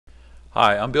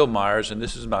Hi, I'm Bill Myers, and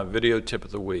this is my video tip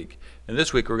of the week. And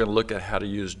this week we're going to look at how to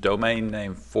use domain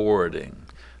name forwarding.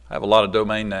 I have a lot of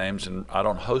domain names and I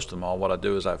don't host them all. What I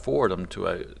do is I forward them to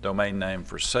a domain name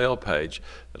for sale page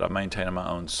that I maintain on my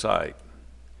own site.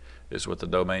 This is what the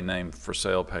domain name for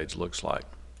sale page looks like.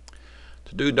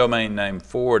 To do domain name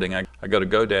forwarding, I go to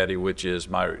GoDaddy, which is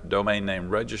my domain name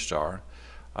registrar.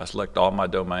 I select all my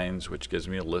domains, which gives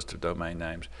me a list of domain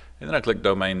names, and then I click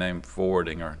domain name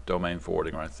forwarding or domain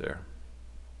forwarding right there.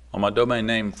 On my domain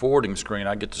name forwarding screen,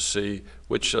 I get to see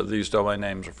which of these domain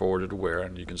names are forwarded to where,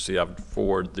 and you can see I've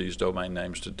forwarded these domain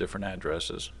names to different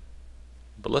addresses.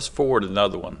 But let's forward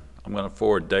another one. I'm going to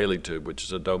forward DailyTube, which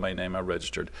is a domain name I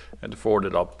registered, and to forward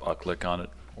it, I'll click on it,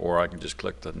 or I can just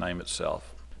click the name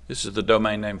itself. This is the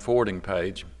domain name forwarding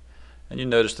page, and you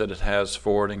notice that it has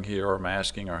forwarding here, or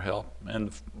masking, or help,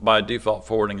 and by default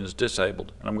forwarding is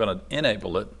disabled, and I'm going to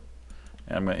enable it,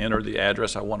 and I'm going to enter the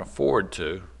address I want to forward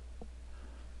to,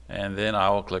 and then I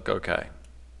will click OK.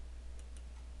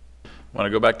 When I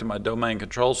go back to my domain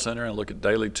control center and look at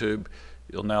DailyTube,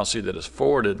 you'll now see that it's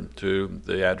forwarded to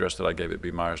the address that I gave it,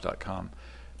 bmyers.com.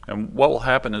 And what will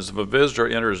happen is if a visitor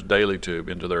enters DailyTube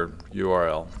into their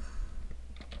URL,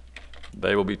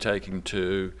 they will be taken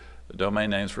to the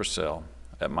domain names for sale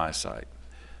at my site.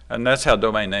 And that's how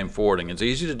domain name forwarding is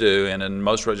easy to do, and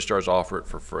most registrars offer it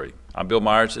for free. I'm Bill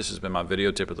Myers. This has been my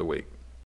video tip of the week.